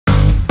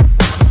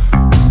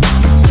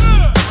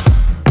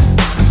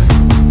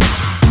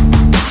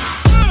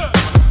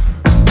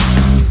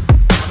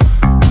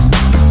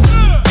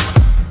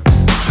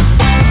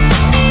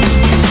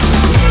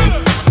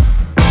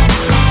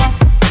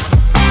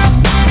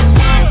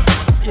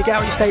you get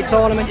out your state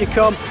tournament, you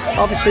come.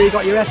 Obviously you've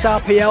got your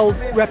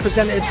SRPL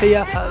representatives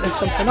here. There's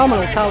some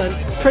phenomenal talent.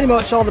 Pretty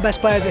much all the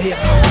best players are here.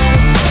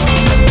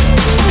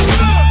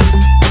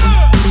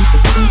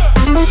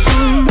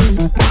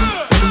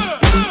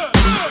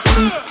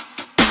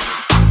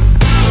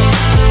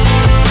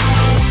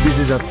 This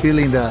is a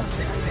feeling that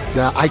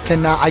I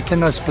cannot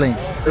explain.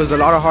 It was a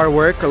lot of hard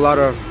work, a lot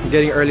of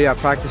getting early at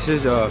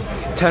practices.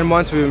 10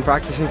 months we've been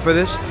practicing for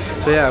this.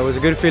 So yeah, it was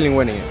a good feeling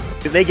winning it.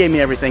 They gave me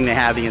everything they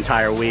had the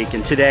entire week,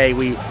 and today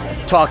we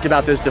talked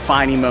about those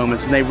defining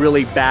moments, and they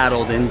really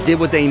battled and did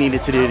what they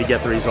needed to do to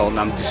get the result, and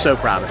I'm just so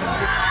proud of them.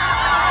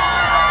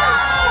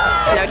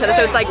 You know each other,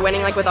 so it's like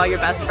winning like with all your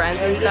best friends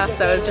and stuff,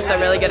 so it's just a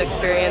really good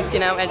experience, you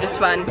know, and just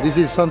fun. This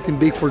is something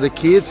big for the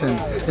kids,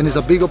 and it's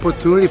a big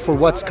opportunity for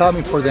what's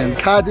coming for them.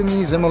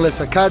 Academies, MLS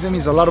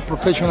academies, a lot of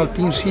professional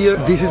teams here.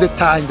 This is the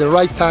time, the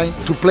right time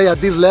to play at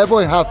this level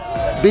and have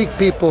big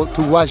people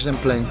to watch them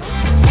play.